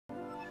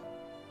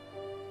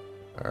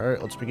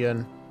Alright, let's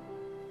begin.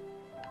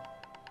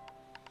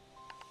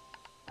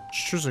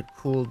 She's a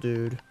cool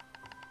dude.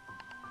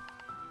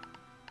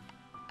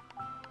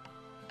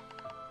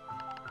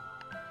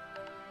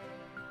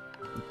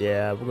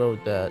 Yeah, we'll go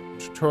with that.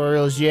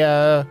 Tutorials,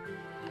 yeah.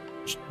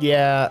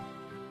 Yeah.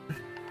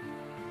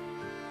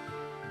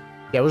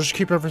 Yeah, we'll just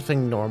keep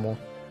everything normal.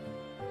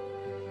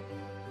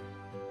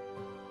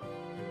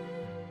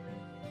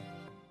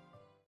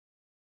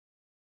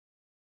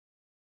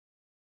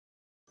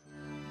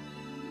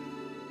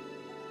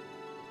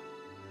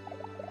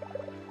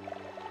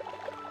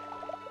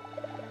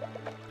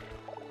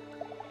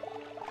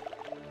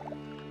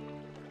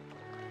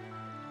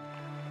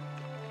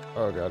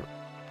 Oh god.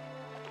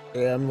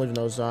 Yeah, I'm leaving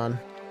those on.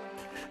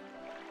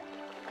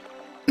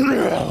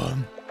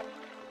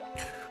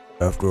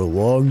 After a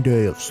long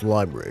day of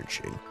slime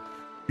ranching,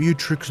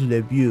 Beatrix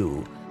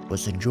Lebeau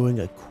was enjoying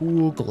a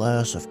cool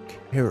glass of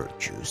carrot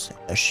juice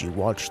as she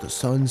watched the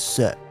sun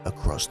set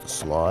across the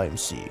slime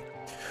sea.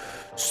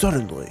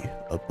 Suddenly,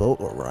 a boat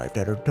arrived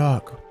at her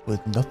dock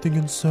with nothing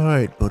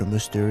inside but a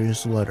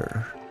mysterious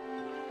letter.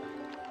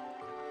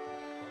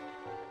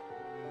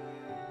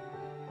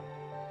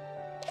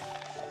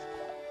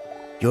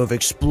 You have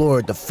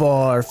explored the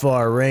far,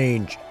 far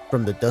range,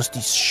 from the dusty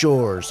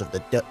shores of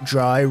the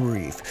dry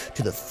reef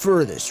to the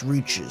furthest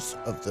reaches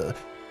of the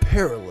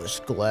perilous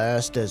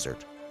glass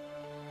desert.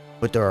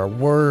 But there are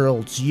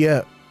worlds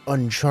yet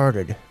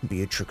uncharted,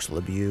 Beatrix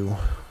Lebeau.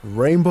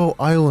 Rainbow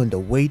Island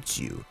awaits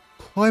you.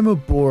 Climb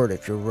aboard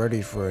if you're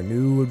ready for a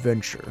new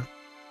adventure.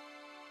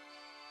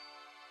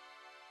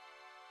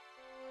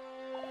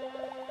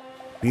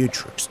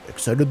 Beatrix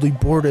excitedly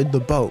boarded the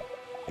boat,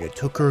 and it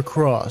took her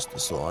across the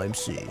slime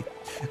sea.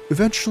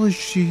 Eventually,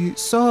 she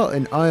saw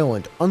an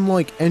island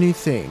unlike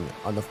anything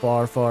on the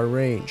far, far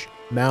range.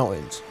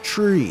 Mountains,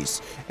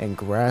 trees, and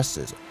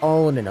grasses,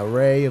 all in an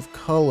array of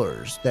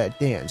colors that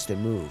danced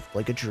and moved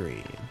like a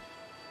dream.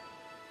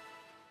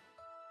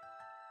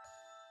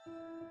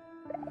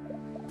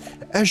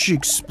 As she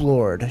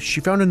explored,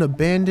 she found an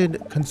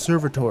abandoned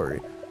conservatory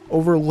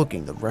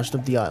overlooking the rest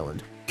of the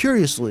island.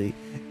 Curiously,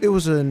 it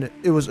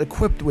was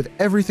equipped with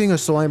everything a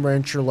slime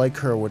rancher like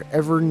her would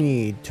ever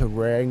need to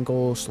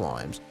wrangle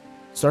slimes,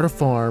 start a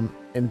farm,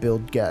 and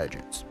build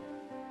gadgets.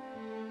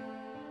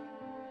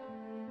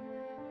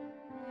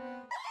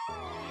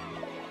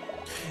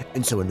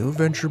 And so a new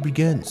adventure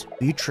begins.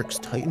 Beatrix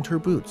tightened her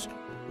boots,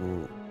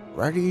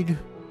 readied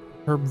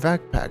her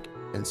backpack,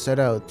 and set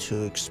out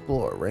to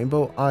explore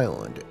Rainbow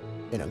Island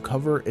and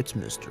uncover its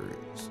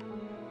mysteries.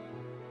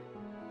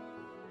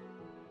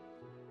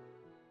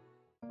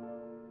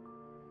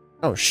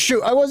 Oh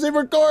shoot, I wasn't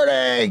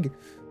recording!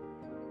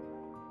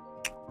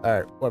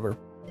 Alright, whatever.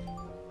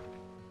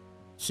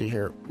 See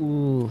here.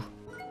 Ooh.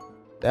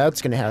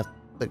 That's gonna have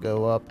to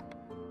go up.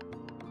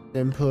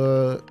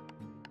 Input.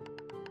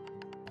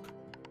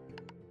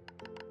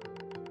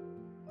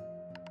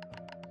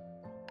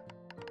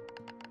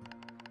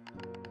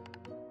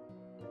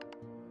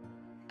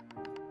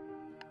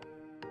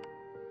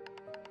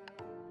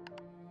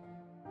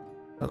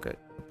 Okay,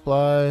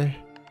 apply.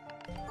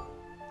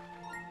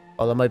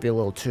 Oh, that might be a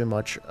little too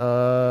much.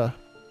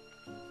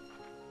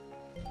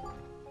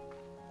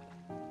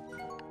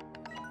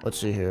 Let's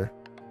see here.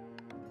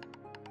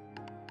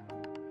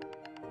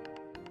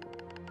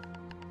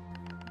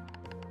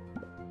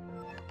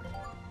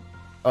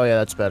 Oh yeah,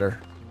 that's better.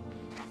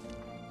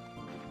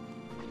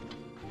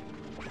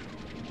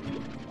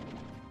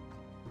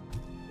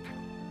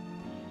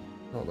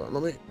 Hold on,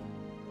 let me...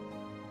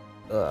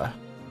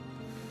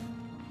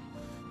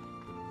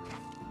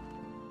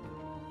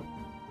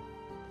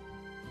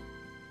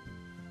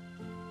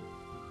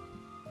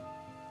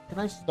 Can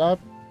I stop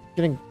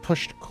getting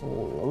pushed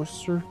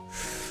closer?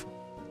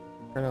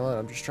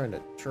 I'm just trying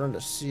to turn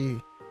to see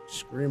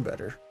screen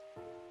better.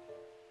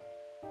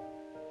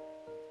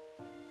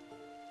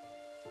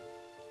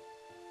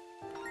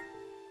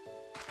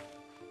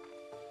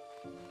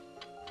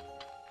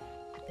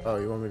 Oh,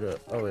 you want me to...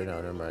 Oh, wait,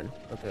 no, never mind.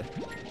 Okay.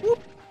 Whoop.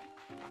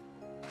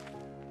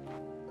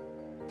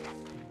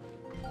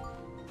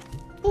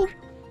 Whoop.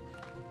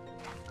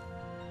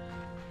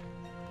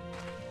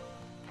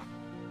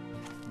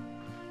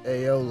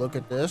 Hey, yo, look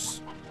at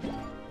this.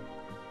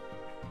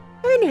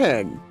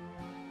 Hen.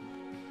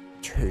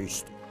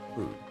 Taste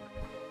food.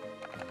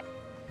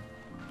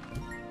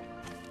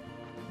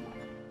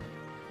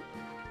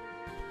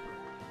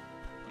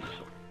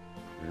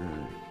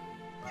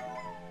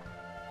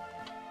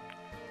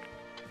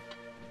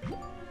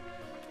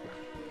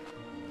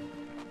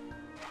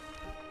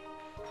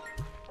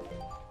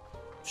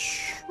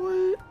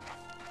 Sweet.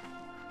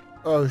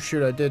 Oh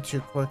shoot, I did too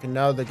quick and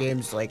now the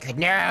game's like,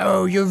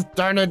 no, you've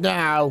done it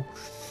now.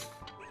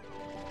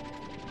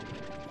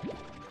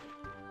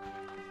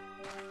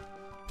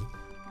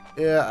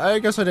 Yeah, I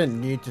guess I didn't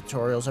need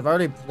tutorials. I've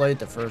already played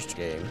the first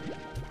game.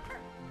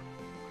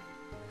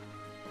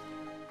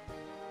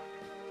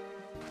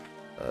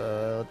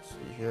 Let's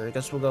see here. I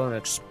guess we'll go and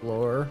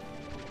explore.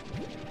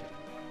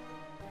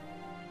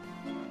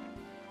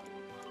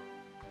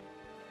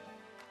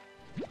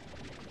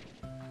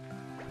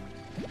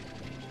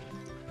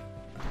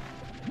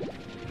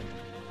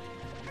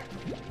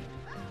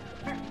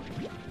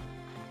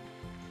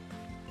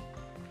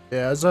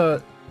 Yeah,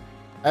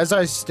 as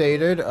I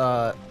stated,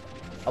 I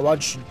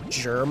watched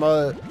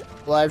Germa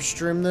live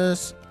stream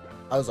this.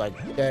 I was like,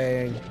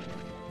 dang.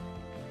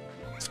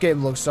 This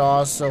game looks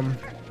awesome.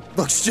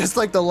 Looks just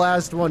like the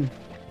last one.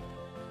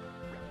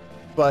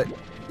 But,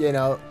 you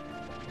know,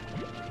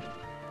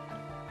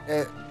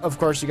 of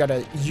course you got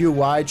a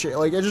UI change.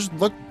 Like, it just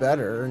looked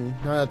better. And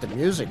now that the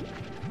music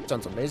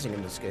sounds amazing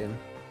in this game.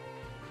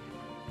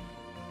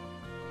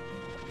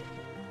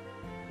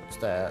 What's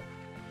that?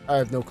 I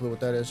have no clue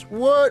what that is.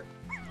 What?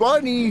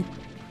 Bunny?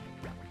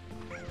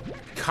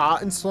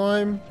 Cotton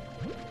slime?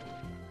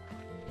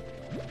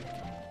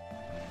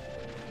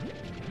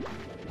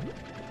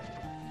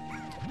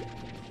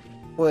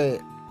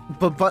 Wait,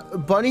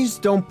 but bunnies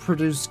don't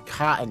produce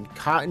cotton.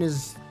 Cotton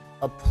is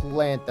a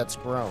plant that's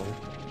grown.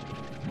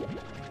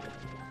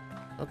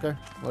 Okay,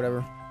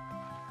 whatever.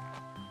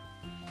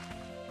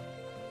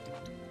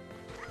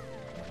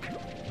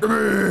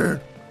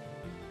 Come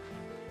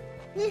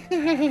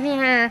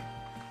here.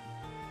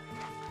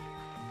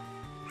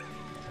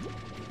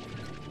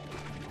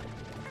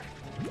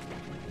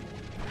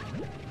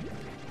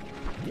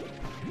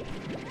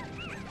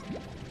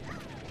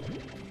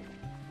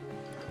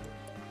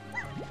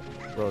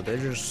 Bro, they're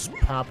just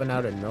popping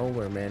out of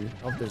nowhere, man.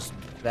 Help this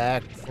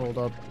back filled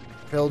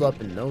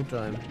up in no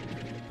time.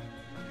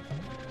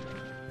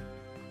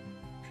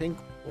 Pink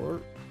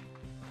port.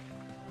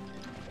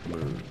 I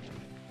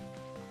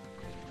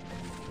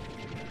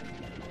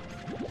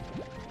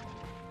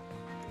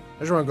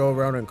just want to go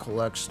around and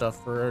collect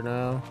stuff for right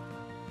now.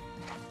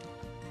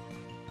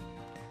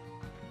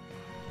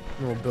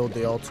 And we'll build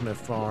the ultimate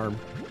farm.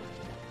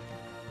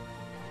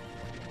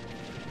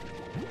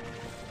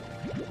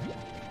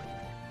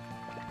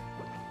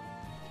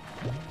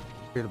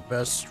 Be the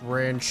best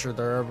rancher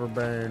there ever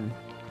been.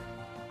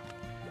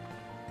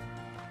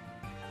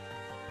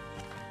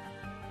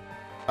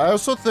 I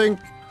also think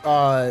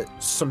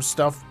some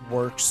stuff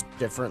works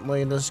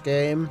differently in this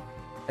game.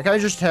 I kind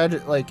of just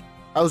had like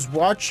I was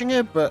watching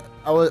it, but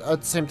I was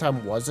at the same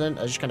time wasn't.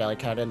 I just kind of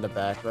like had it in the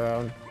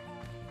background,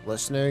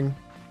 listening.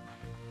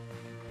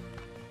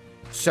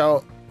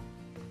 So,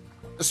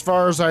 as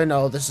far as I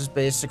know, this is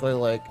basically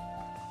like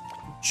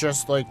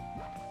just like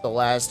the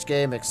last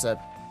game,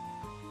 except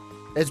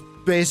it's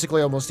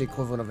basically almost the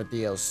equivalent of a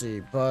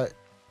DLC, but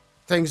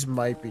things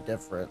might be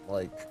different.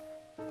 Like,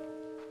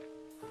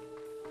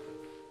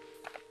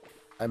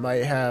 I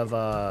might have,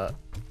 hold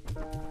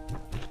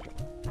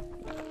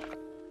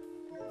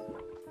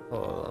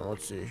on,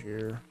 let's see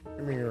here.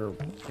 Give me your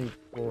pink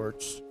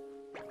quartz.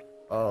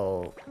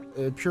 Oh,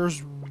 it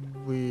appears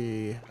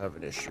we have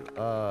an issue.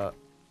 How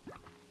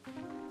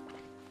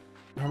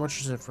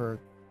much is it for?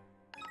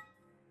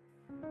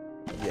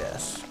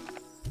 Yes.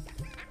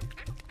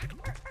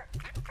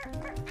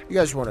 You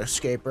guys want to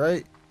escape,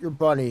 right? Your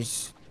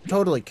bunnies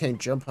totally can't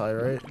jump high,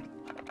 right?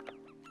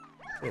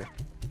 Here.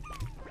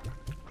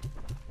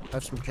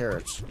 Have some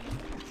carrots.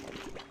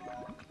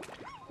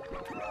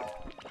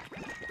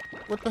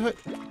 What the heck?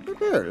 Right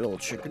there, little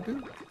chicken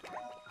dude.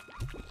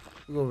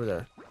 Go over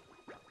there.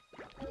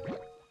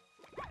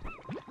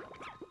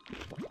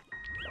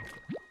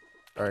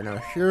 Alright, now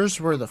here's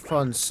where the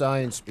fun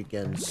science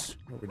begins.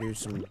 We do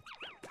some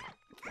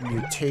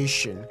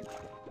mutation.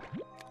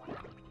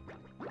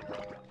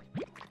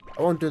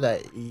 I won't do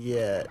that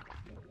yet,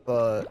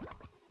 but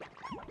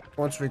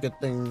once we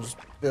get things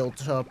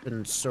built up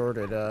and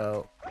sorted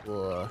out,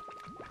 we'll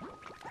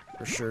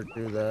for sure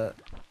do that.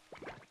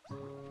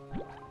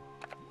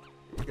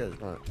 You guys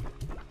want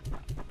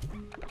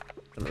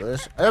some of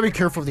this? I gotta be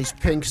careful of these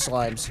pink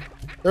slimes.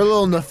 They're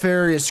little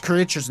nefarious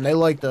creatures, and they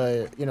like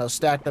to, you know,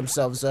 stack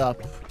themselves up,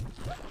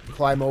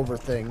 climb over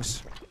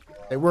things.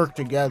 They work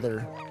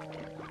together.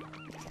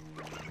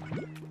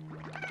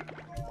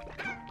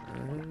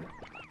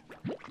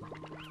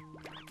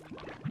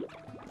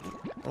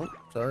 Oh,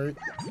 sorry.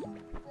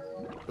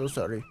 So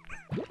sorry.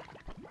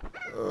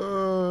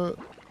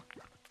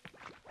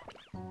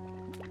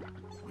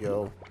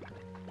 Yo.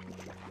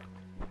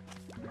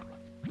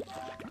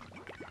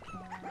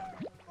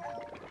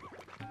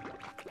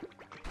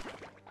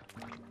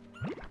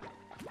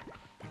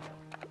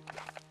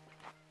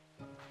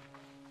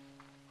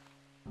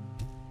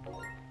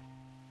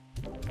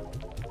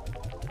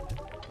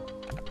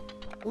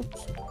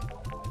 Oops.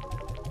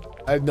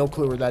 I have no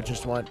clue where that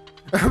just went.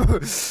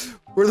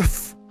 Where the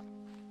f—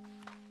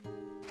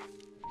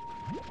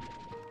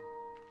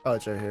 oh,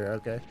 it's right here,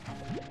 okay.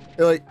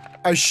 Like,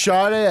 I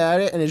shot it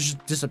at it and it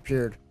just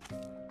disappeared.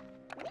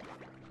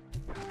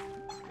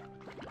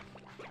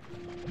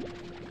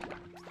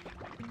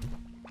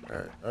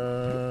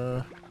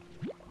 Alright,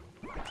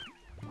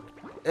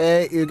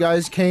 hey, you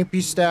guys can't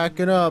be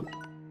stacking up.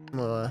 I'm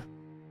gonna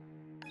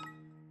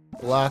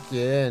lock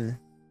you in.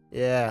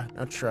 Yeah,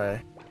 now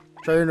try.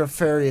 Try your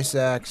nefarious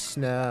acts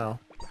now.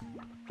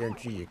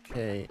 Guarantee you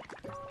can't.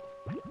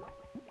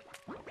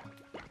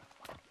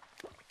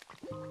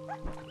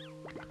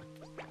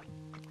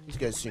 These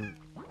guys seem—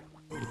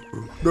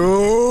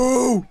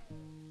 no!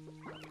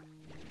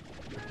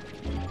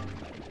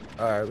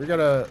 Alright, we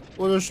gotta—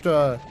 we'll just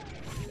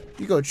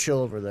You go chill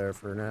over there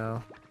for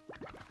now.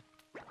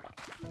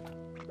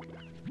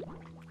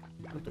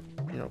 Have to,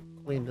 you know,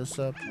 clean this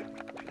up.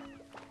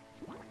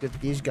 Give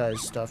these guys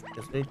stuff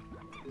because they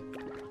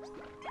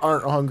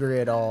aren't hungry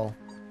at all.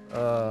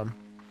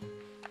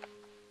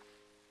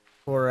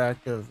 Poor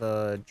act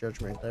of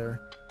judgment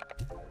there.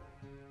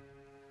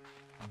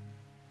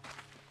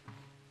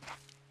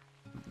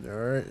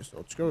 Alright, so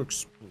let's go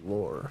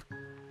explore.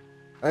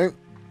 I think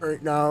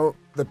right now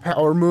the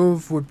power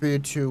move would be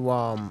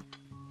to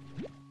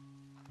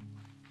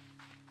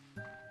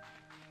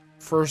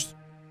first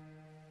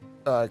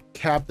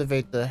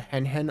captivate the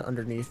hen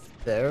underneath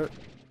there.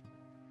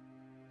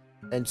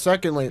 And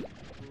secondly,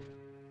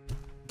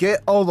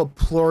 get all the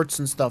plorts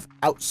and stuff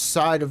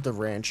outside of the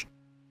ranch.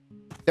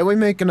 Then we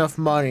make enough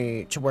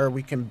money to where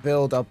we can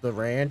build up the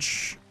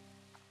ranch.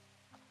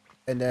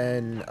 And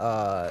then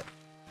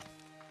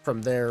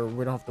from there,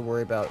 we don't have to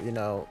worry about, you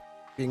know,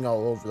 being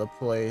all over the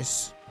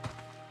place.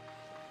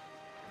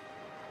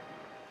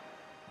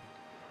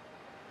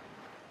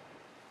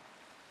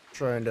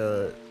 Trying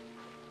to...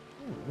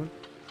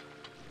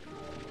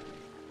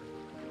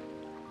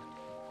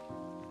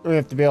 We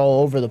have to be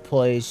all over the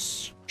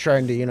place,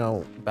 trying to, you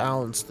know,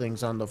 balance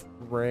things on the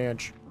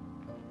ranch.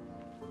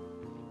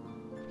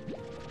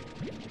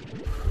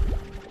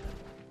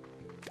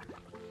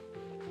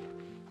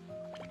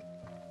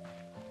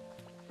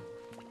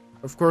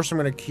 Of course, I'm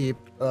gonna keep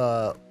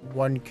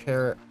 1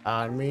 carrot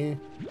on me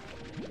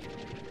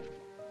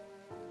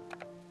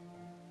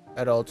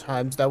at all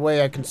times. That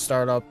way I can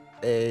start up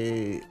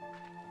a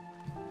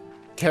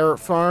carrot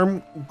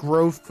farm,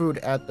 grow food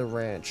at the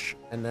ranch,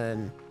 and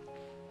then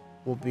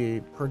we'll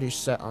be pretty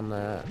set on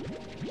that.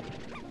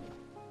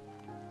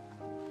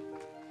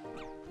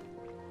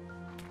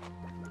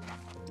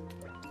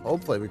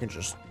 Hopefully we can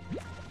just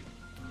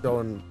go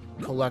and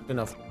collect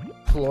enough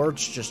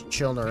plorts just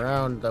chilling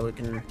around that we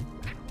can...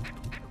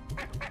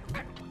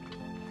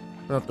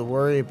 Don't have to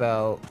worry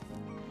about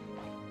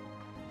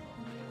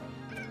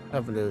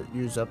having to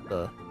use up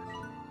the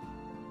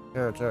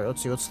carrots. Alright,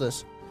 let's see, what's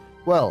this?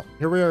 Well,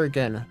 here we are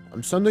again.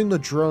 I'm sending the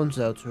drones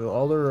out to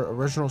all their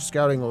original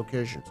scouting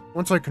locations.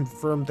 Once I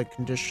confirm the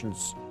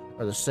conditions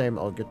are the same,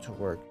 I'll get to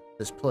work.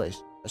 This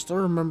place. I still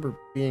remember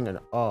being in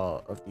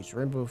awe of these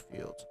rainbow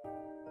fields.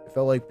 It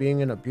felt like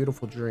being in a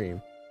beautiful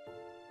dream.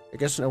 I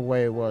guess in a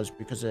way it was,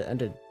 because it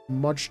ended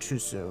much too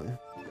soon.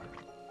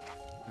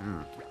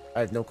 I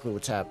have no clue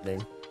what's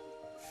happening.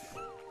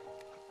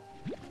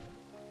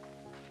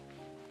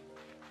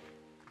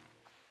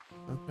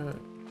 Okay.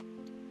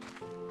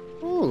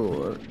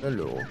 Oh,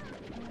 hello.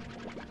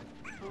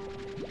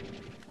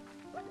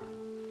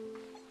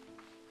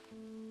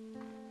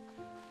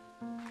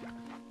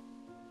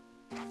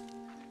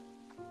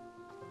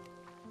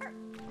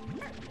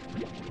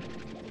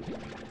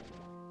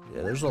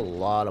 Yeah, there's a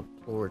lot of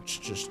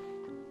plorts just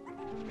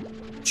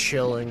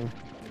chilling.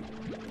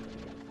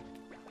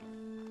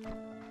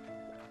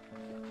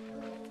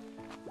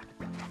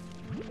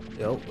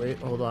 Yo, wait,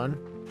 hold on.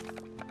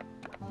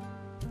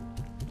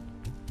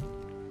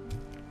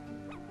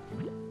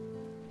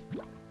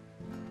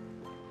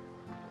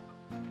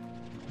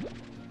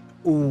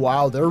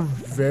 Wow, they're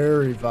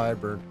very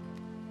vibrant.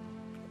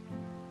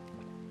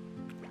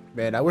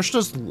 Man, I wish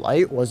this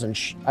light wasn't...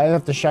 I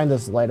have to shine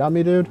this light on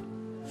me, dude.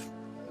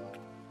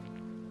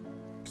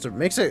 Because it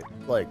makes it,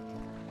 like,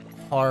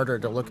 harder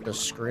to look at the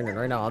screen. And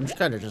right now, I'm just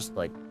kind of just,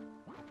 like,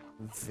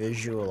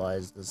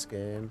 visualize this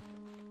game.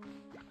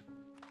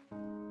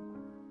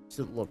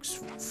 It looks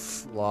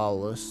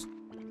flawless.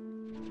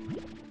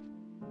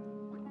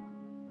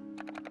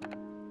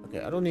 Okay,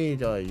 I don't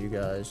need you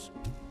guys.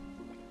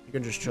 You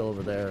can just chill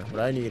over there.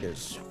 What I need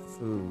is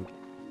food.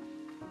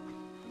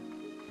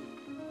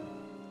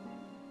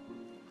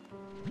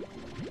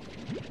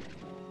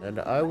 And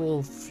I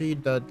will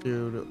feed that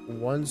dude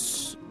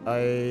once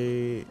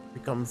I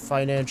become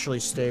financially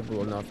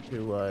stable enough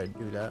to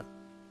do that.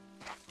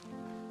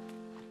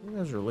 You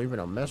guys are leaving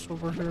a mess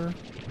over here.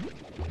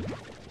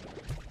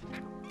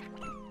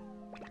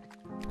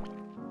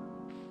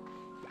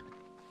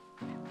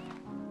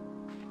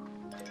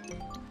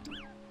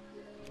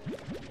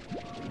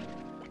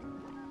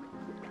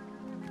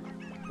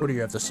 What do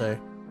you have to say?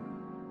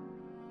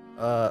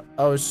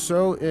 I was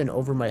so in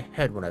over my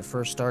head when I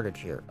first started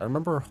here. I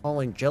remember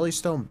hauling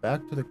Jellystone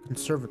back to the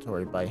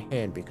conservatory by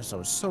hand because I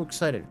was so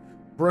excited,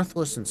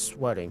 breathless and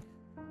sweating.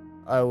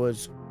 I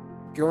was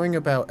going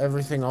about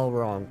everything all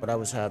wrong, but I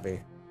was happy.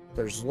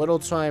 There's little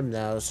time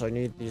now, so I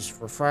need these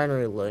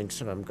refinery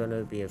links if I'm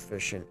gonna be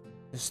efficient.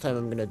 This time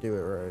I'm gonna do it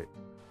right.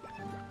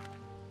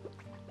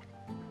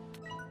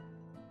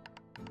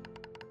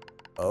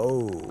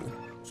 Oh.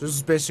 So this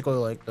is basically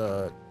like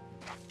the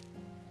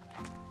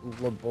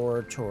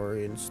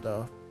laboratory and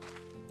stuff.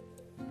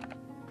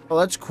 Oh,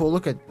 that's cool.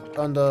 Look at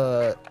on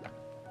the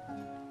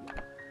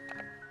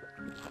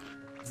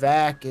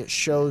vac, it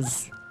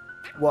shows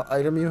what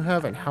item you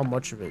have and how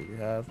much of it you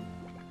have.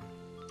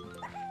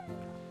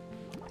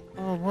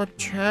 Oh, what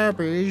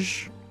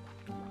cabbage?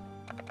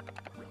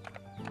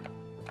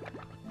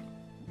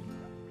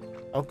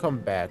 I'll come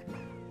back.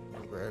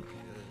 crab he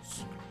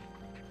is.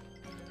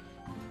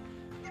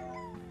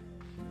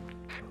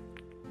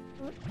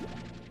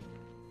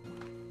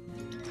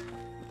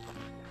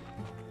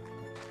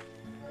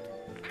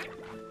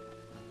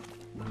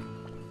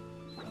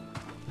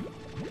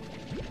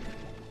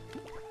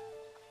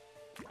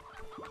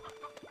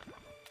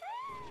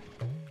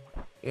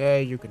 Yeah,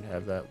 you can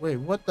have that. Wait,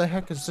 what the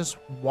heck is this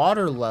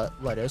water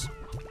lettuce?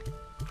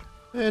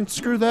 Man,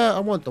 screw that. I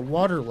want the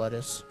water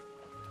lettuce.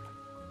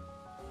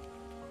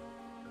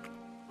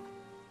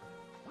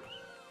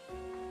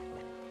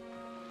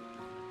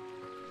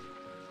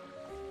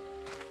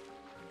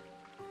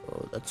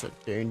 Oh, that's a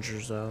danger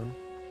zone.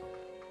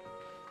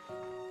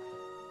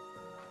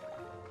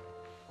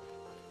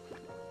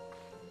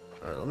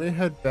 Alright, let me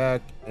head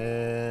back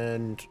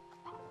and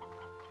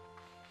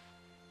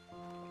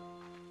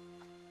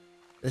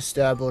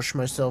establish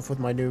myself with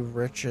my new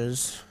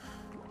riches.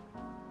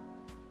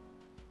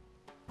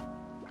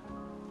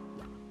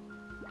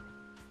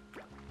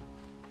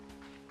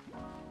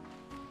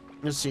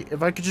 Let's see,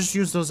 if I could just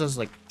use those as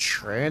like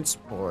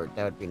transport,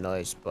 that would be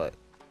nice, but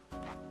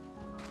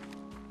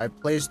I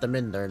placed them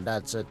in there and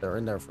that's it. They're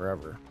in there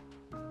forever.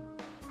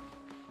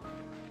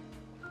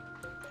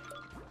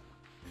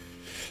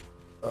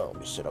 Oh, let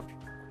me sit up.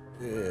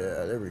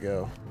 Yeah, there we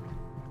go.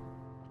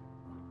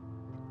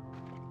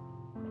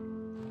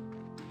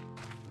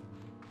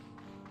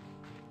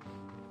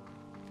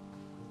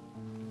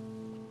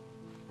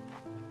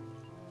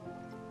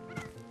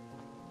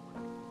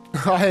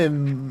 I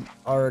am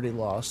already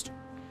lost.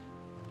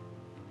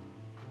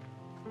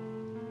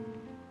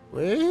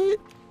 Wait?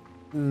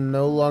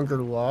 No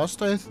longer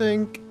lost, I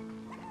think.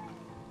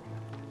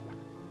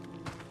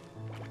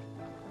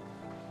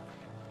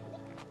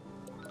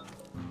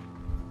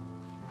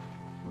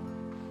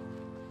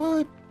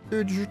 What?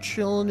 Dude, you're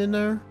chilling in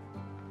there?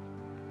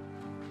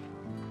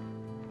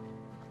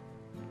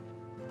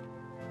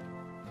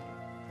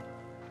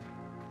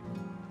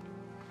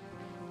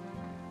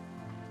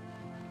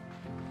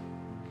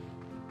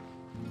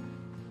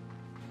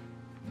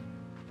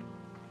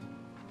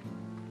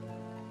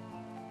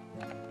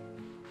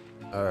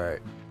 Alright.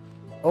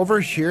 Over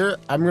here,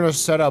 I'm gonna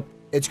set up,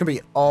 it's gonna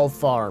be all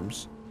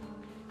farms.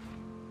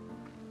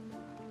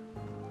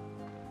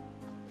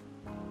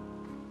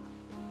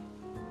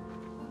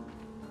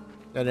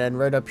 And then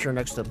right up here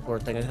next to the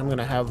port thing, I'm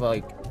gonna have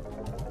like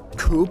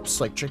coops,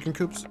 like chicken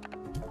coops.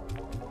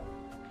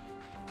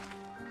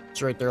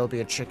 So right there will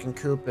be a chicken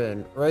coop,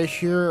 and right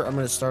here, I'm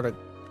gonna start a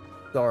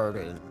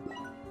garden.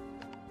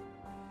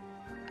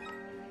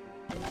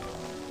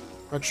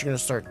 I'm actually gonna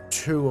start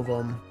 2 of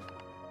them.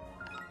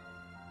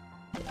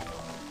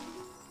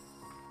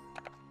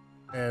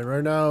 And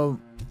right now,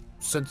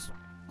 since...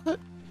 What?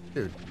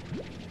 Dude.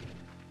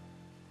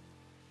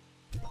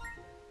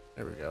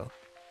 There we go.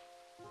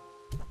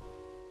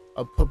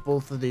 I'll put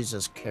both of these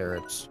as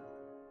carrots.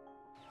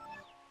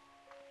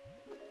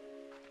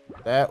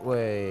 That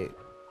way,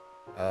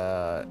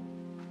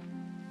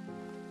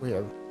 we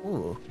have...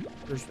 Ooh,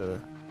 there's the...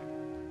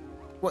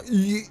 What?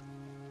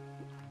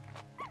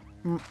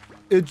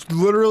 It's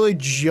literally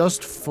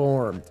just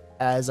formed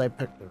as I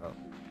picked it up.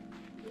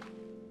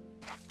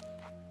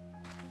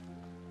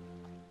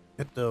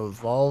 Hit the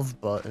evolve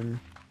button.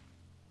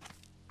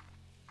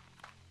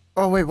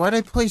 Oh wait, why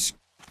did I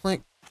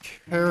plant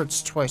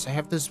carrots twice? I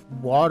have this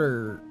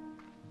water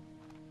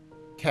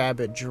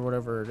cabbage or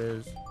whatever it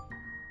is.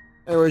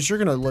 Anyways, you're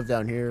gonna live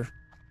down here.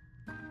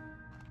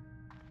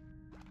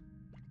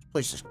 This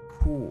place is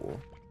cool.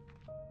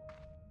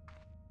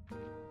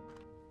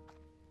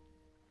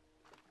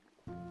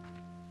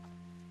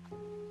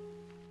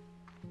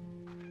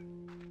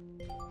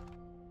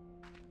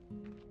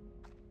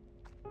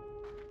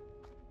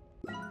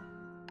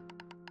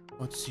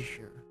 Let's see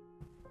here.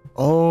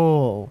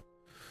 Oh.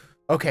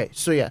 Okay,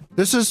 so yeah,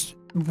 this is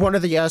one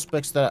of the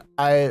aspects that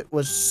I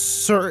was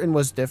certain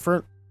was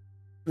different.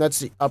 That's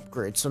the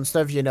upgrade. So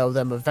instead of, you know,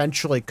 them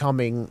eventually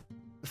coming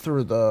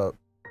through the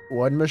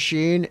one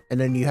machine and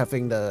then you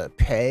having to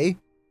pay,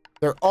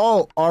 they're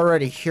all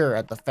already here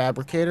at the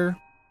fabricator.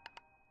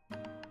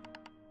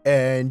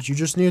 And you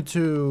just need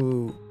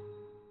to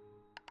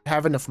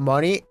have enough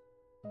money.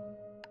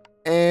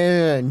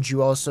 And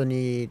you also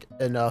need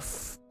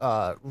enough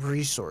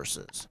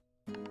resources.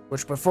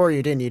 Which before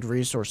you didn't need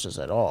resources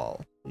at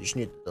all. You just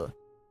needed to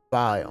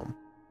buy them.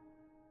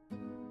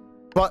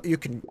 But you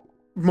can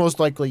most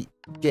likely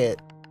get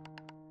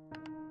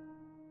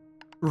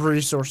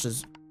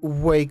resources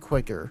way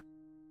quicker.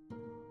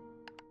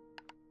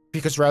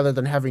 Because rather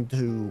than having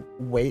to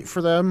wait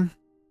for them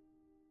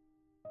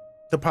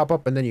to pop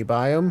up and then you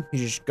buy them, you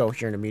just go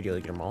here and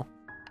immediately get them all.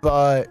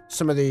 But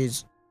some of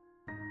these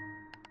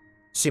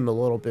seem a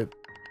little bit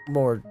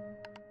more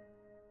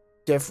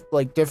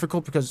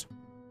difficult because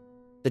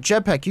the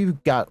jetpack you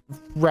got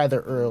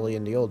rather early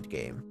in the old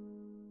game.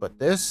 But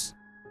this,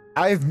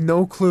 I have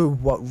no clue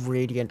what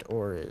radiant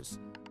ore is.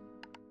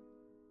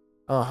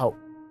 How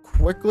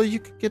quickly you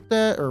could get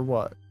that or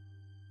what?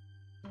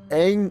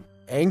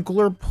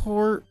 Angler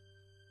port?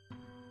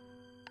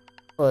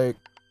 Like,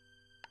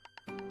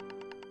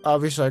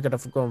 Obviously, I gotta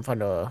go and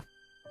find a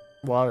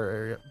water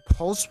area.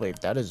 Pulse wave,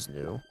 that is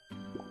new.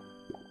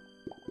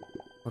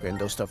 Okay, and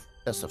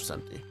that stuff's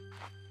empty.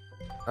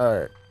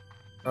 Alright.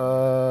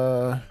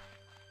 So I'm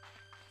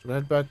gonna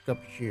head back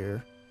up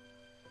here.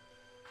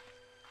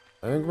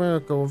 I think I'm gonna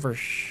go over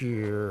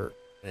here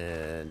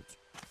and...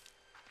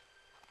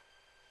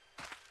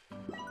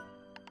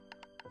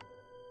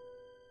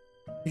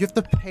 You have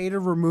to pay to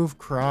remove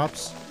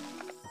crops?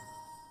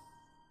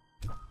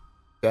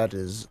 That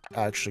is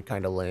actually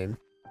kind of lame.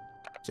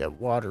 Yeah,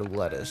 water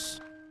lettuce.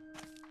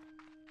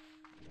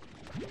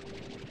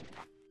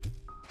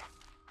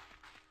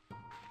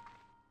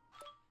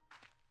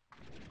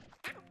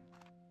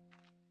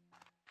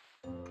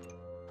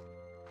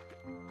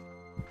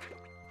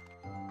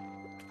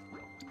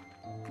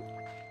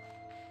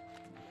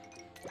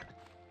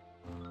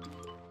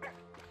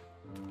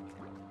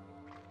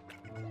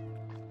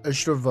 I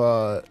should have,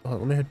 hold on,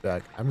 let me head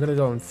back. I'm gonna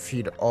go and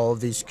feed all of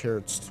these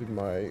carrots to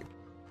my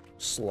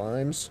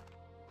slimes.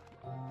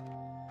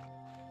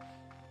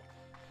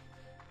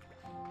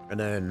 And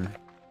then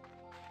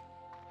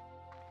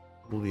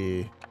we'll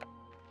be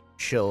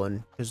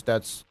chilling,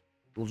 because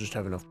we'll just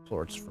have enough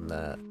plorts from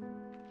that.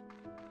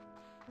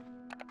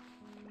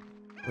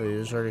 Wait,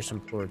 there's already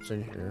some plorts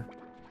in here.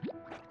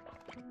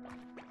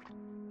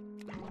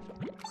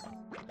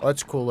 Oh,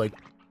 that's cool, like,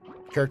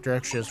 character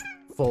actually has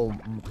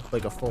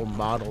a full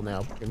model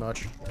now, pretty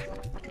much.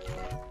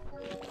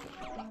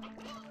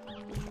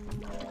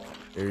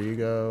 There you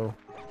go.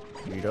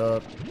 Feed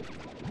up.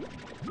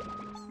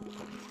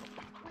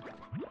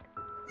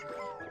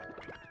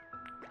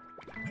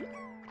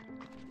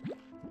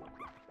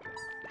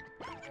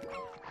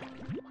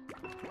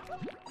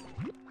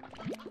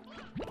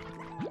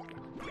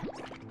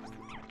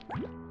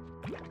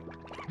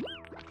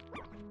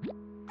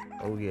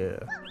 Oh yeah.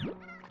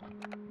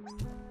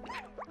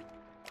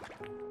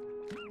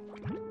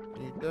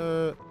 Need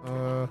that.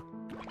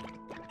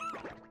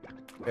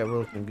 Yeah, we're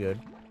looking good.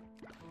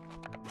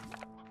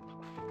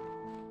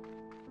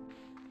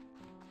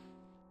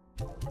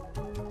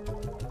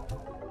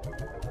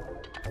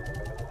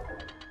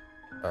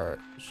 Alright,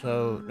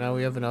 so now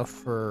we have enough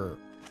for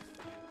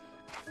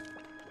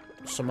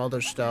some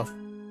other stuff.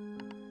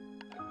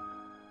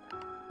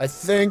 I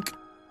think...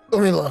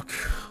 Let me look.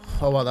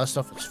 Oh wow, that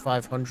stuff is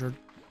 500.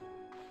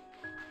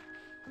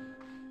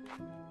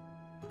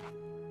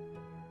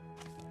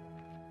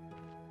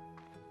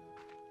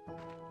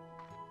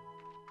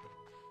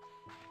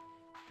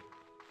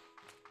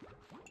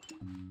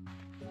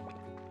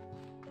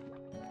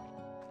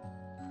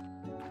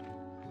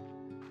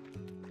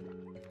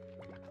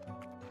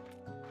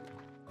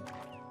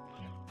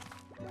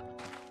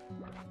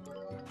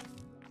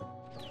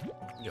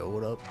 Yo,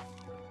 what up?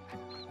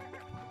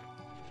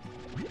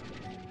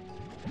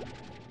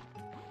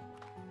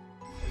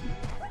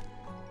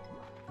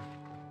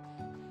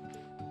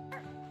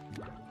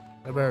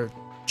 I better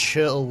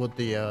chill with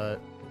the,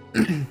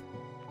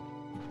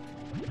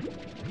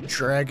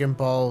 Dragon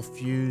Ball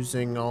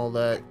fusing all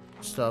that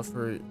stuff,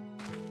 or,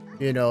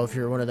 you know, if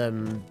you're one of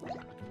them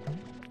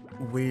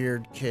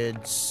weird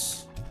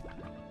kids,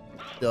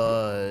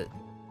 no,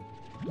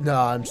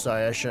 I'm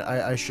sorry,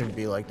 I shouldn't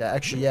be like that.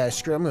 Actually, yeah,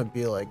 screw, I'm gonna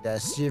be like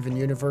that. Steven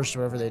Universe,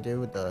 whatever they do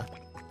with the...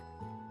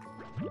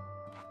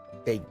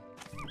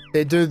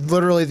 They do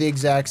literally the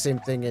exact same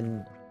thing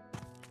in...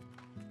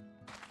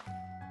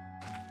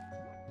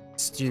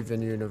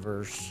 Steven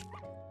Universe.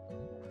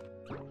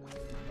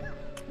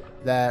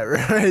 That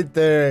right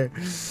there.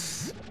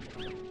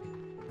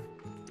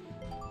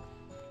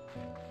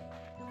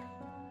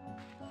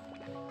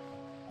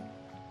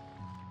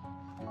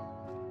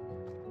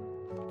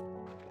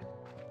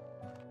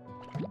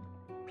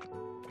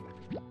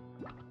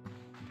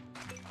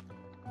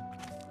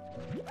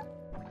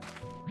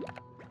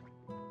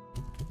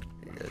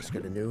 You guys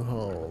get a new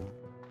home.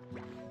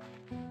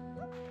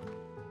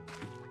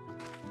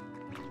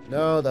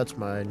 No, that's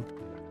mine.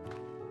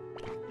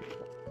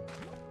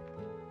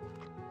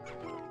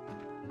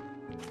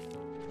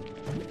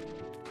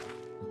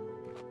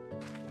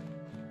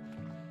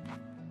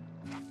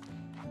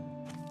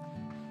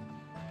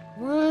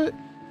 What?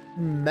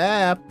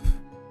 Map?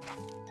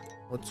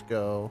 Let's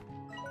go.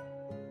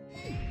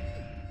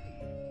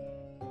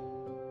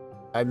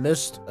 I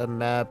missed a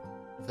map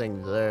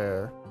thing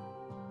there.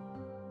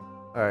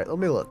 Alright, let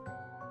me look.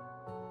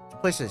 This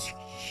place is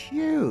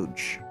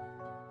huge.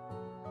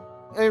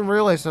 I didn't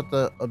realize that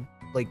the,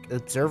 like,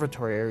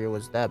 observatory area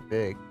was that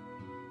big.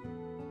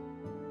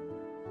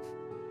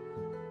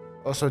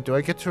 Also, do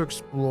I get to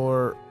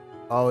explore...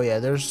 Oh, yeah,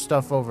 there's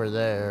stuff over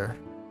there.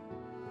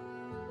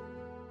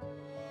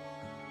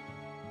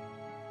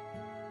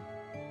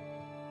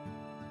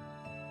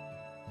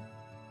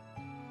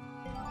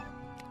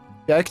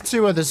 Yeah, I can see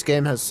why this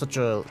game has such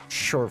a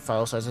short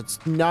file size.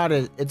 It's not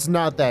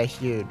that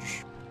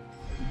huge.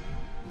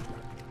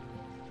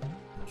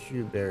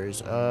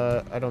 Berries.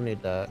 I don't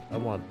need that. I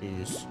want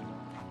these.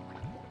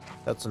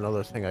 That's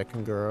another thing I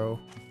can grow.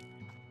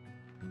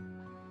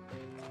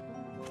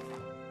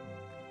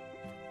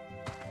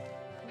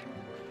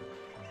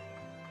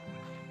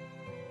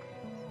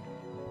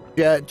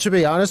 Yeah, to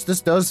be honest, this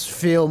does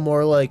feel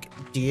more like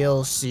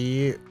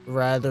DLC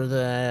rather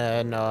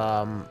than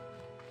a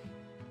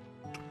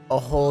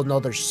whole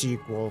nother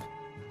sequel.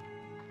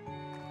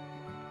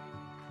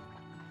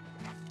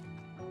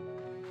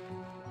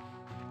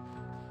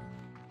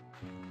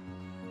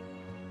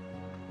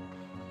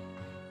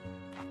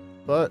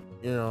 But,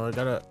 you know, I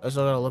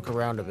still gotta look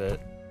around a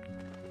bit.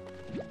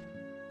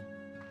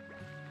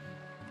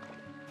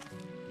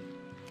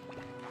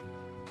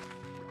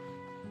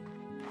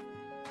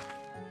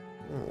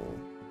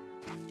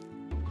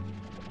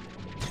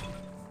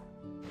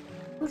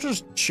 We're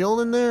just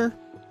chilling there.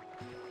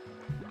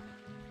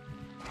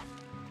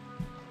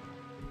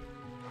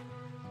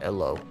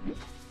 Hello.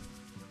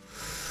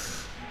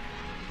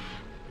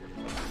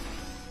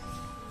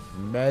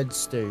 Med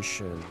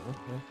station.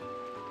 Okay.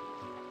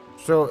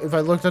 So if I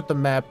looked at the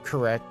map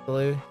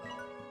correctly,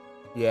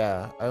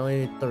 yeah, I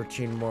only need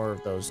 13 more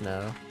of those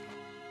now.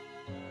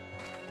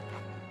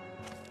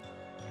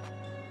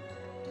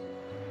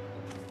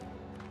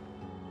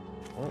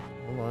 Oh,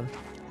 hold on.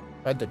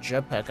 If I had the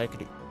jetpack, I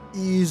could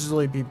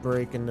easily be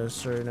breaking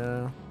this right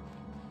now.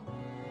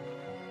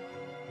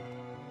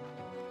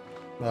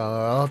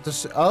 I'll have to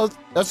see.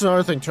 That's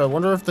another thing too. I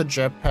wonder if the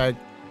jetpack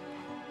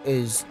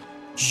is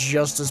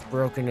just as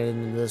broken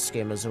in this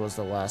game as it was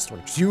the last one.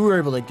 Because you were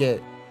able to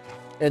get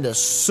into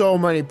so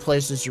many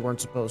places you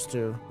weren't supposed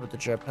to with the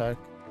jetpack.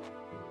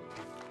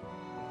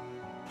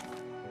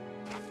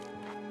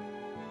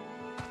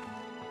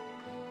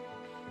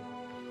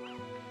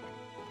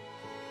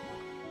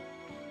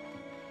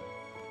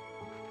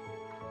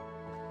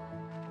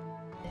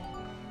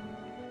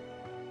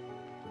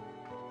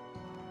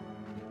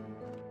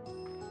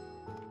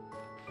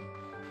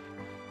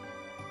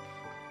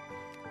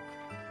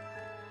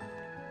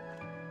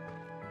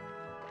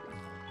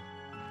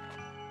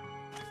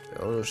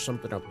 Oh, there's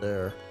something up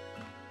there.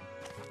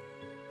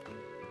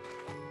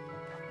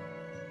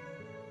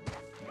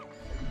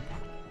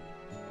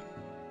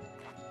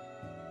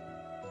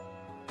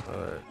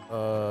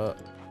 Alright,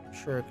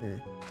 sure I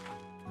can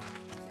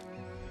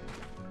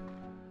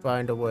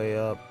find a way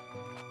up.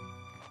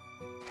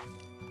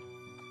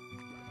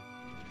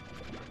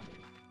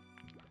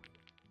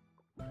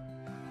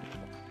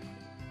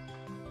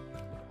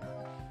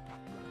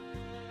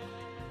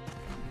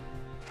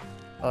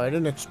 Oh, I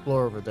didn't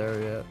explore over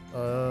there yet.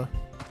 Oh,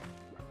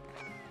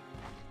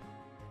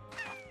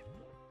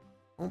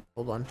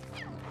 hold on.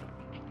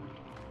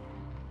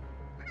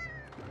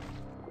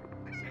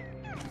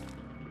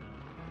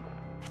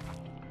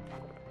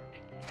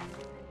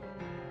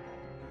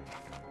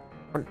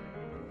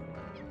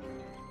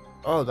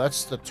 Oh,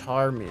 that's the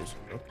tar music.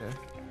 Okay.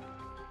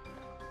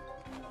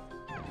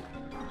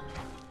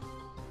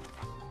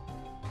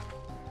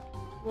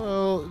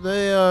 Well,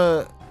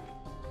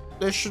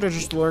 they should have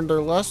just learned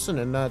their lesson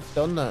and not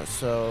done that,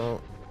 so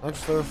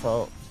that's their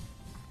fault.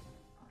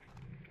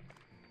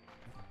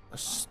 A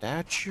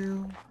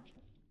statue?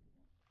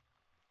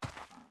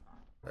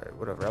 Alright,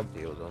 whatever, I'll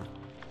deal with them.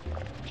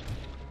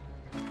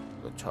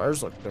 The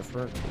tires look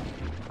different.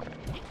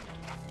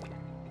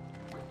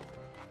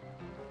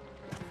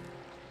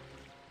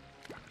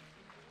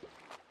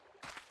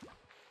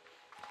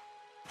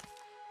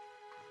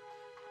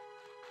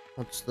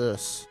 What's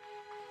this?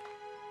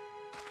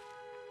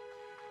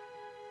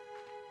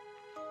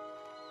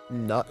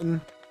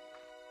 Nothing?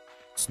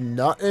 It's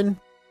nothing?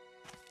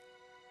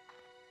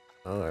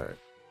 Alright.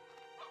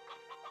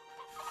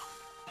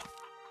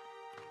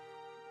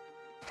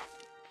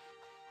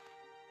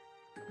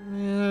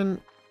 Man.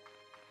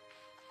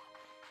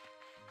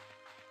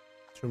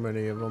 Too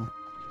many of them.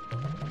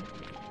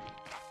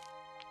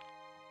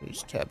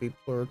 These tabby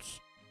plorts.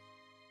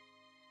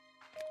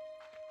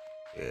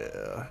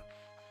 Yeah.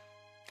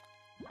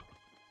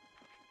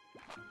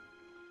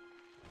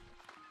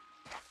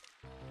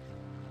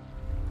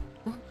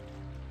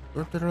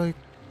 Where did I...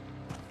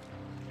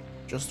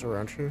 Just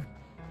around here?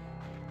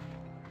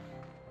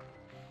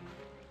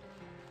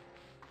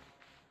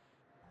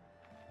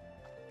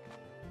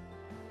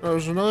 Oh,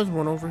 there's another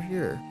one over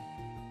here.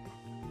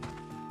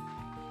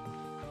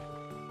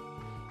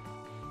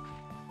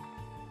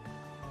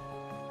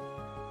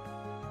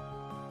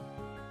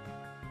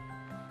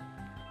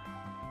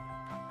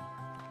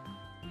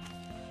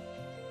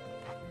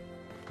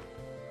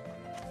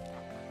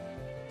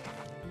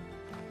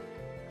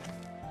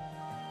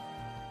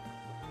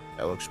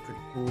 That looks pretty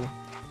cool.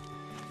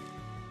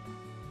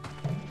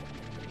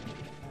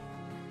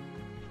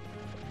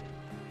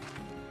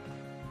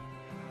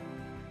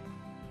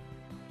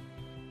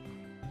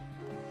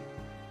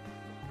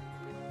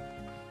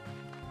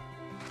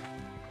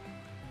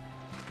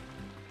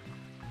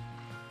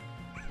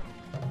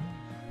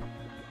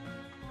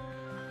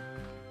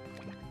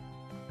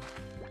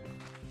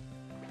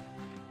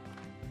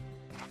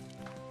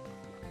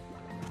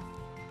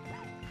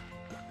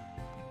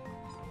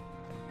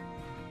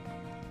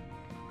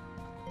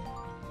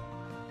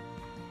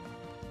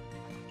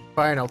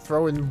 Fine, I'll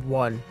throw in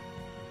one.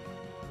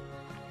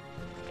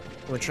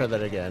 Let me try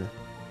that again.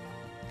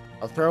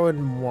 I'll throw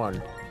in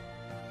one.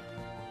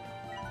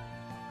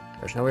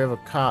 Alright, now we have a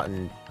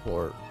cotton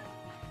port.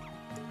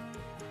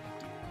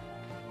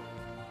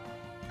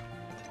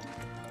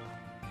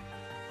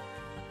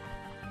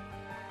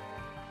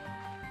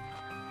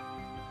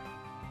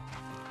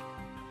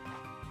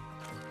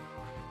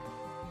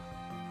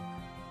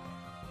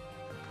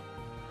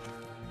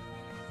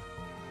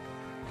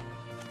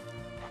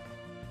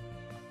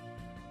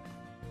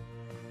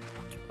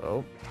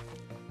 Oh.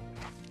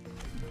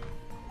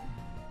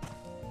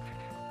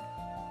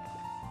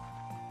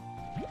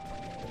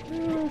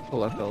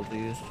 Collect all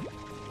these.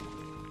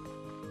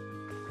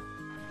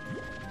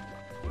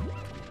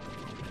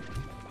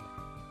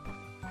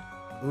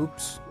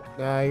 Oops.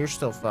 Nah, you're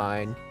still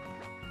fine.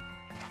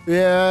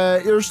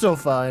 Yeah, you're still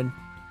fine.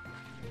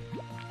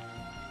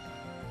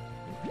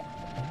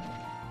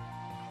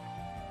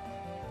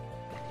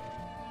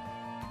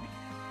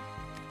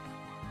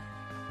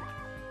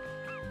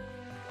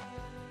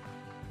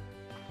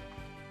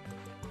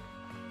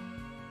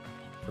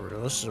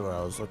 This is what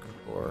I was looking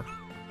for.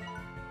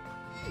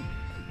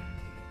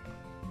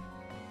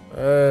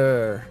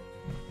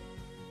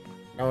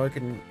 Now I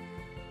can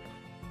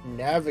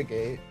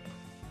navigate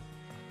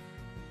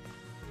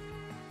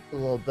a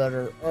little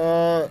better.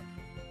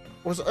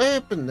 Was I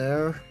up in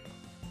there?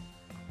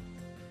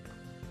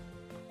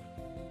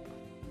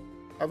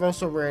 I've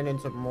also ran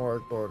into more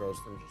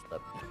Gordos than just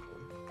that people.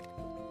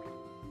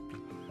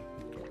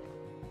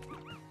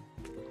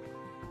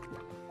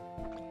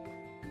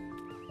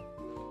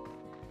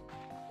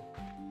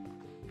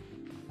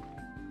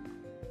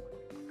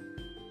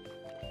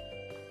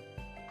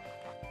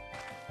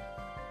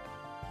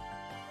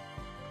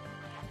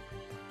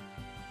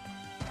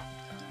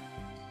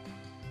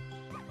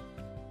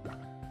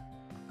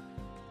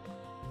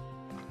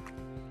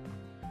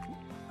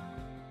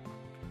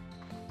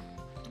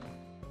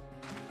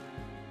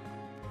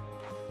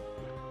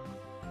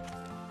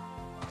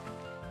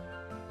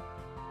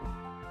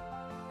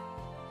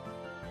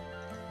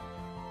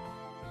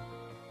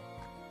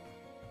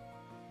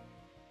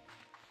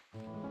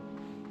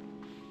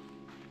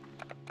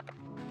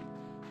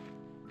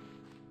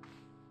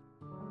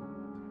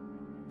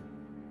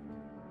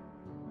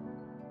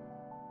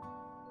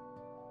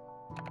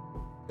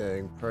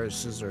 Dang,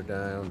 prices are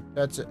down.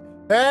 That's it.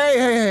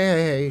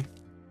 Hey!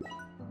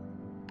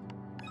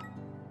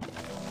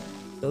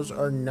 Those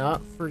are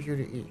not for you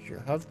to eat.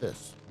 Here, have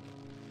this.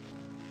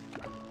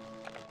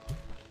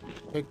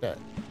 Take that.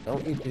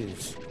 Don't eat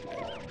these.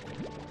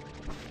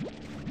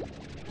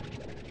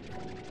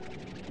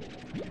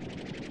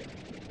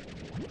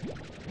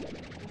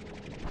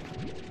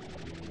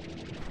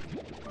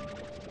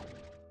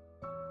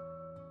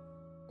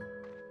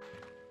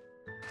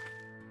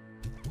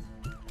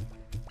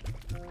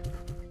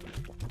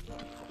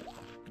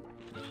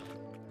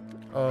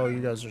 Oh, you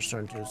guys are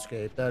starting to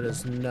escape. That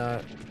is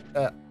not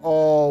at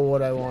all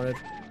what I wanted.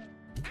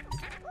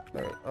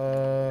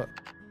 Alright,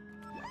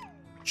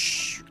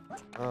 shoot.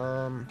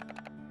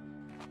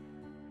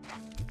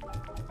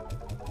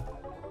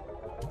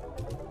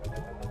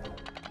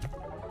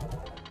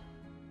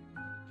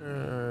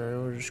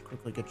 We'll just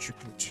quickly get you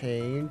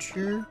contained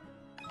here.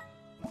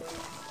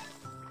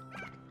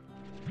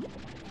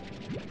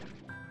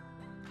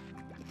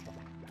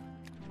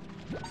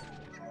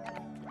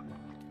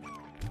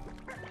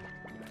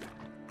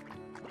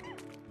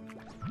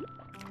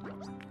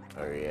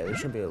 Oh yeah,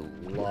 there's gonna be a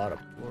lot of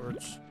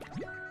ports.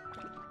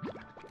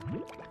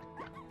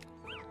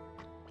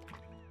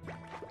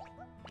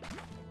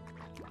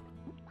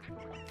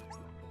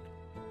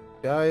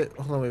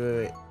 Hold on,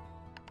 wait.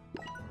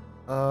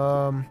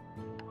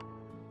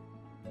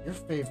 Your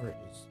favorite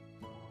is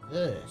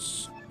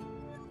this.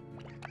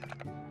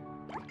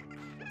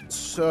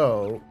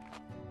 So,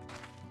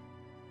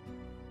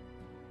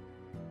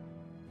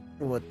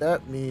 what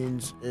that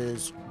means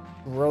is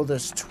grow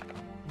this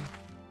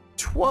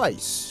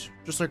twice,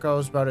 just like I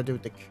was about to do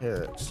with the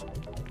carrots.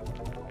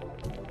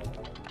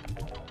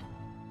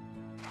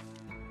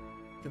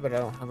 Too bad I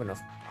don't have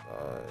enough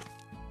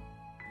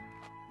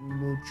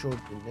mucho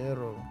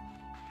dinero.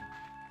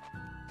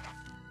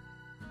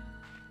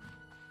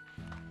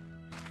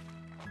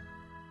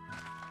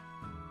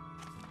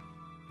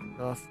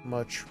 Enough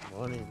much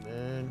money,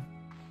 man.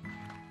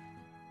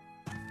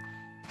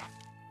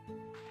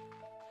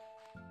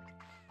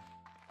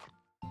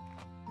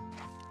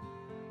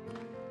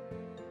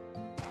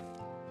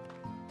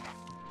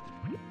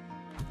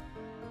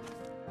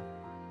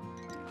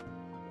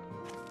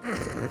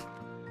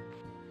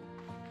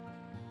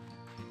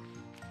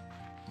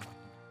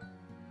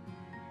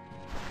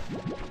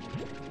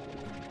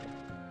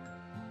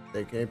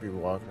 They can't be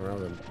walking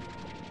around in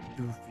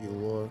goofy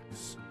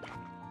looks.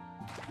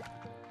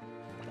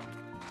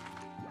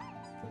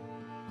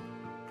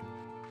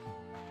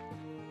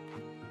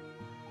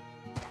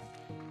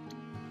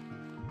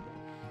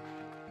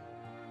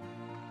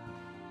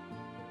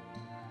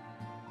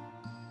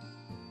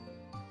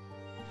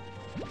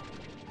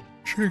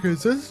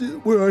 Chickens, that's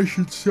what I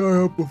should start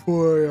up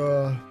before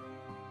I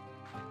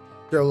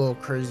get a little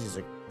crazy as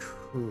a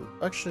coot.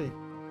 Actually,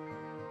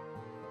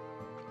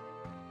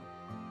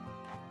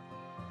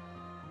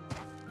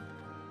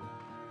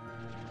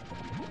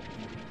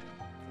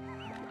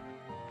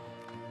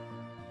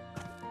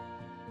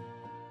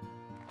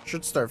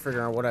 Should start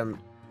figuring out what I'm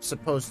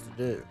supposed to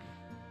do.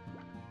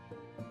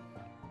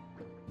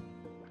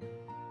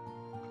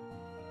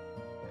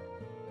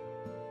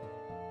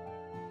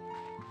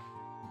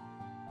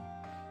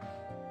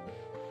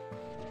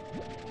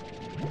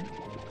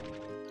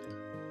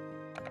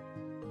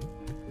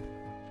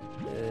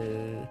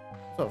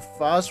 So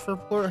phosphor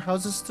port?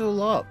 How's it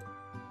still up?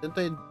 Didn't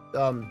they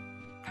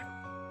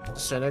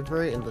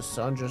disintegrate in the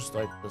sun just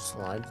like the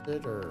slimes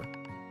did, or?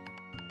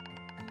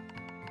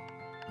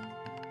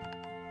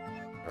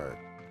 Alright.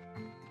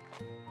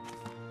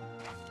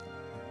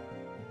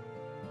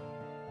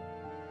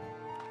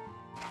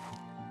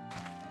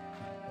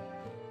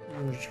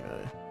 Let me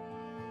try.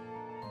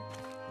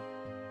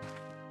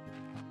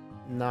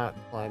 Not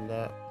climb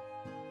that.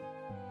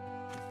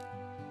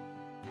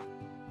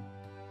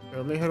 Here,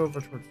 let me head over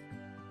towards.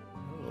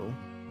 Hello.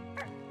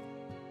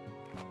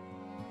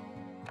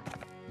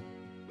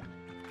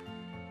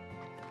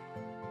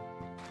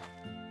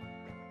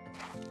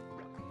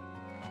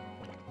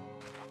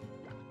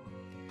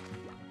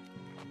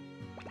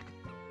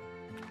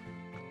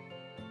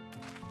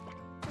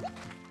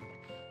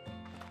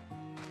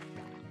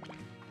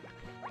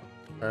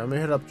 Alright, let me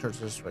head up towards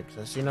this way, because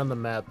I seen on the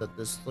map that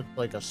this looked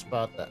like a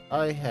spot that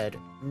I had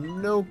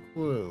no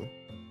clue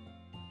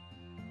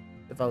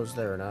if I was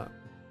there or not.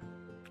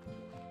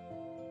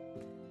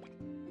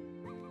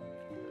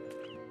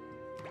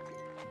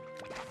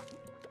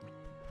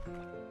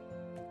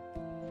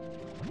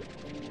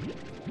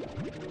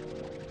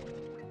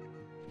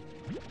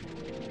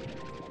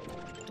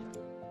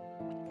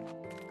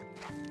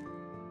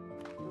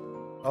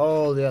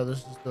 Oh, yeah, this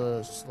is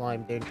the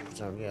slime danger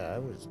zone. Yeah, I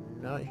was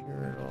not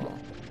here at all.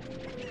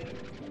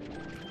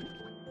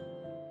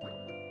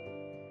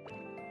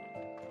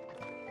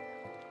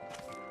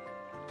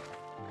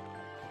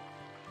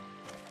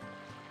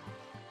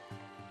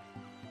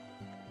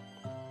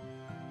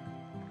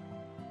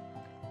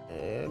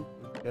 And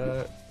we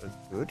got a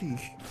goodie.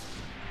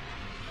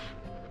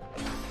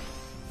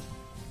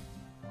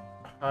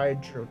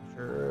 Hydro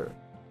turret.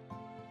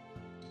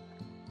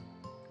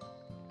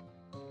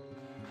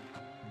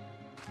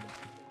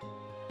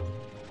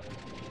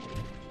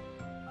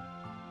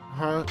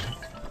 Huh?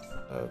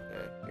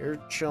 Okay, you're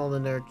chilling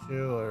in there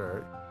too,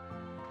 or?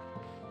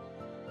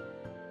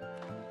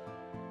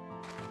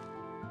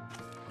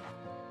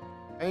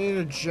 I need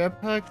a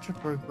jetpack to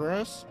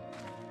progress.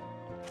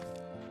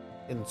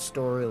 In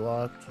story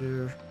lock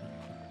too.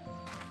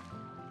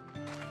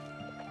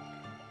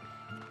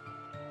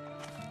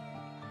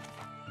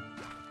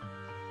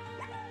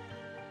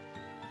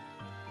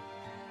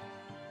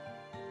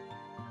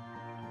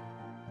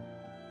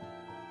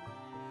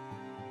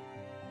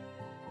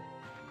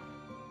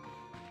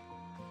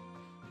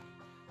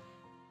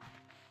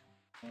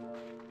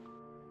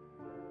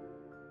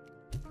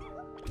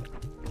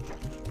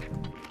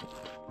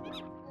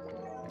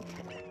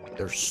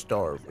 They're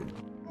starving.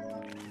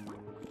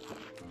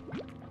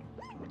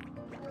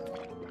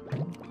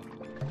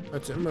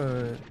 That's in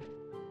my...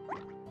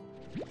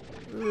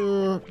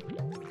 Yo,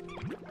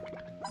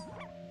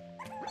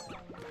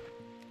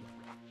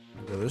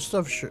 this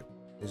stuff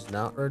is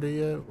not ready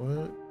yet?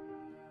 What?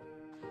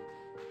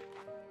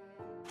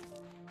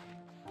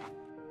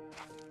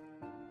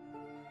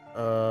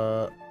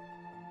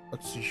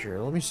 Let's see here.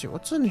 Let me see.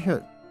 What's in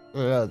here?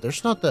 Yeah,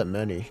 there's not that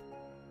many.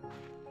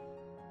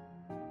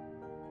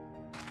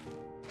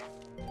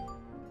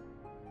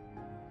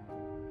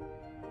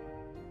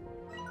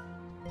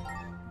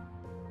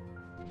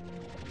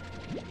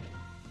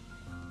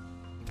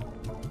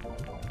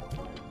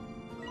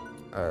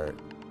 Alright.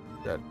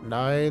 Got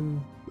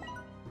 9.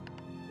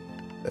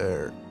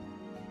 There.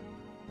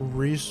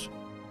 Reese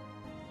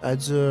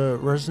adds a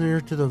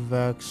resonator to the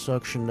vac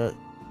suction that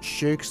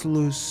shakes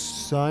loose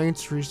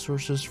science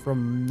resources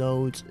from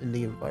nodes in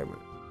the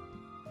environment.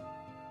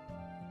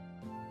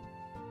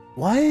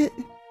 What?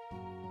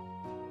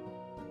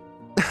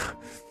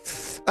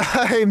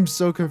 I'm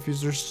so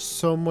confused. There's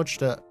so much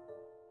that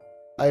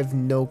I have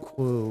no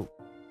clue.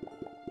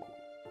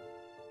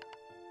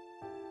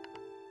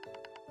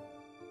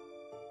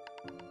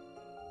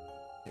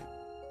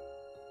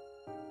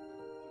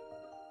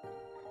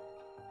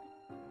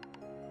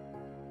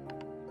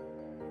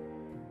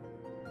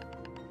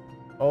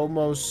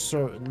 Almost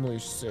certainly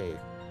safe.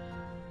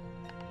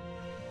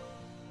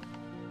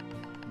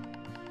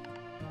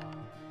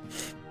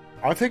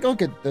 I think I'll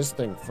get this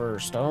thing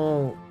first. I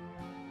don't know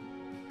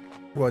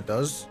what it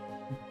does.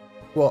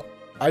 Well,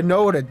 I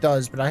know what it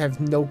does, but I have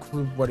no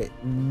clue what it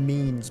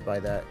means by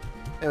that.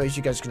 Anyways,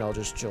 you guys can all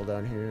just chill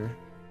down here.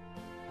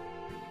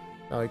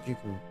 Not like you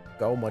can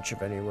go much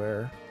of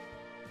anywhere.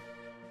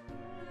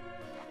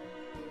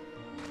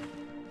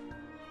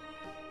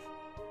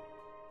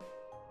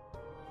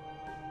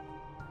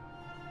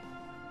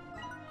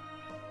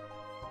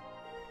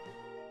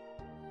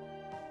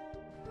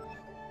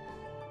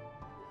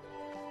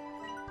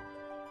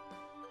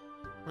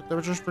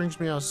 That just brings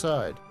me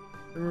outside.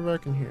 Bring me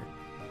back in here.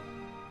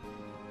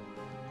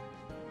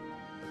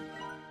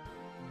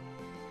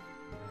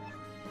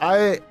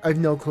 I have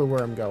no clue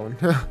where I'm going.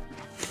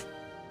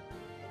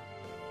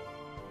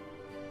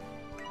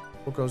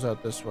 What goes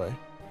out this way?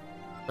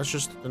 That's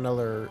just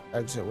another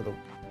exit with a...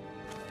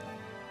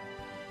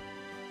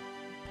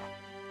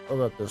 I'll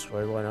go this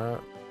way, why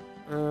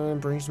not?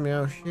 Brings me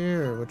out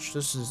here, which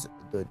this is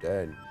the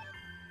den.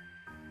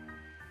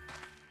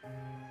 I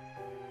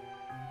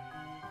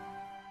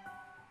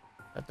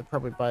have to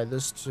probably buy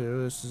this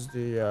too. This is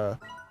the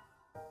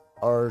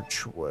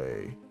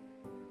archway.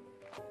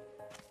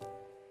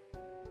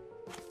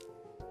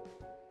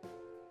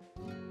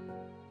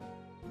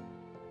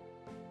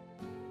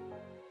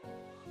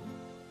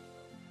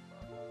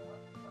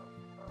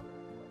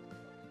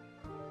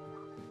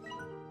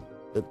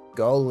 The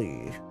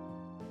gully.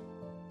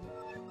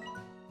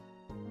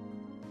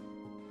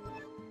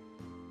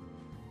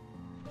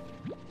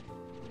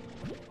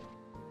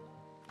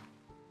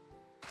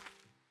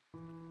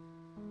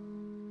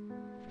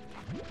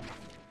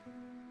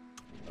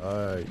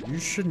 You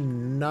should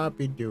not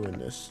be doing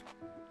this.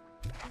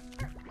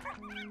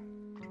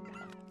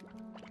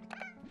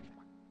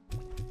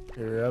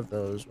 Here, we have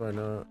those, why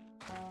not?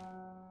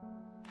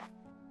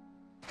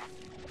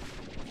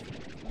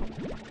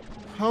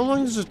 How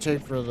long does it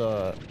take for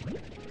the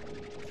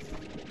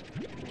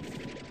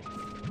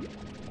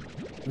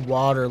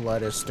water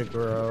lettuce to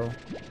grow?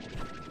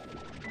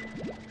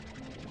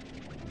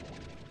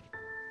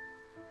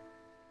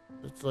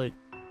 It's like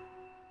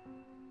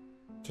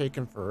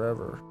taking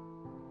forever.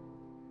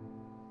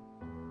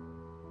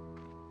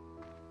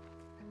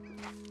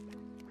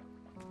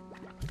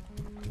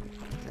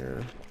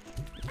 Here.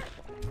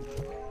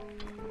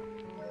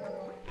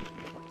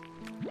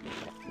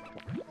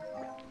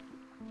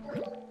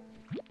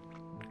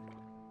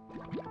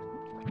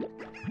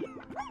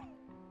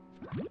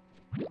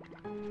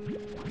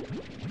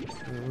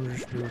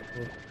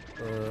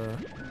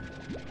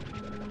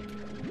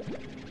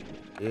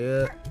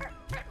 Yeah.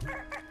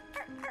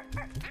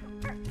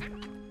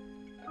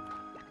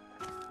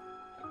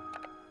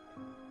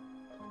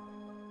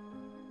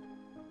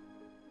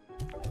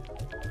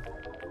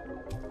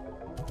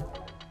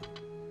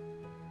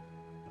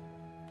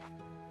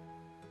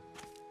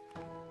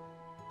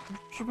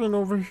 I've been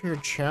over here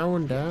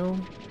chowing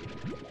down.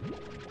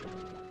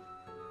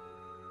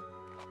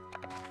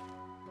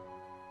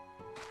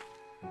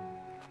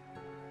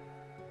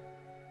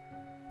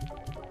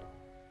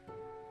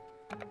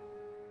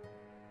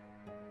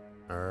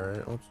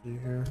 Alright, let's see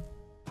here.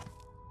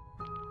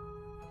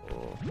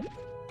 Oh.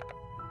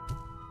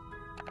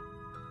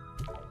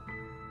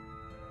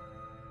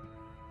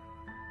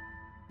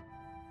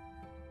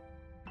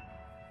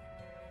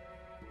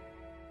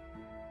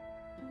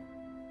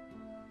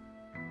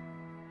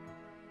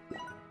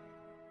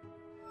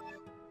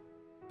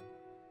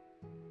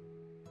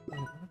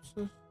 What's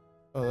this?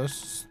 Oh,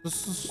 this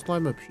is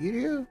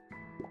Slimepedia?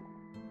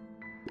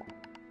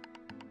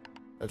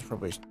 That's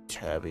probably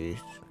Tabby.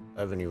 I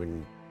haven't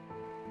even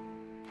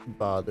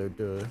bothered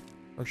to...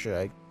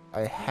 Actually,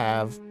 I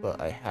have,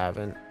 but I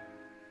haven't.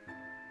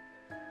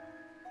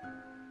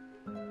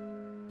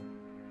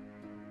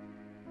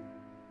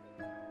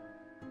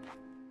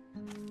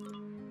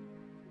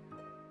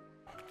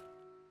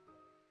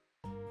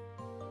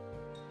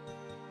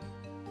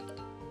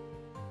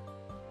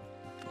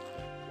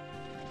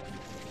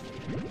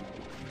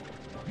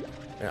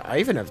 Yeah, I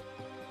even have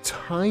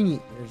tiny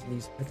ears in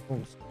these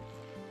headphones.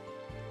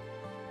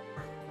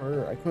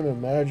 I couldn't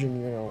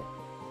imagine, you know,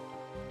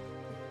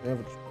 the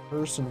average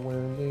person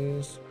wearing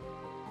these.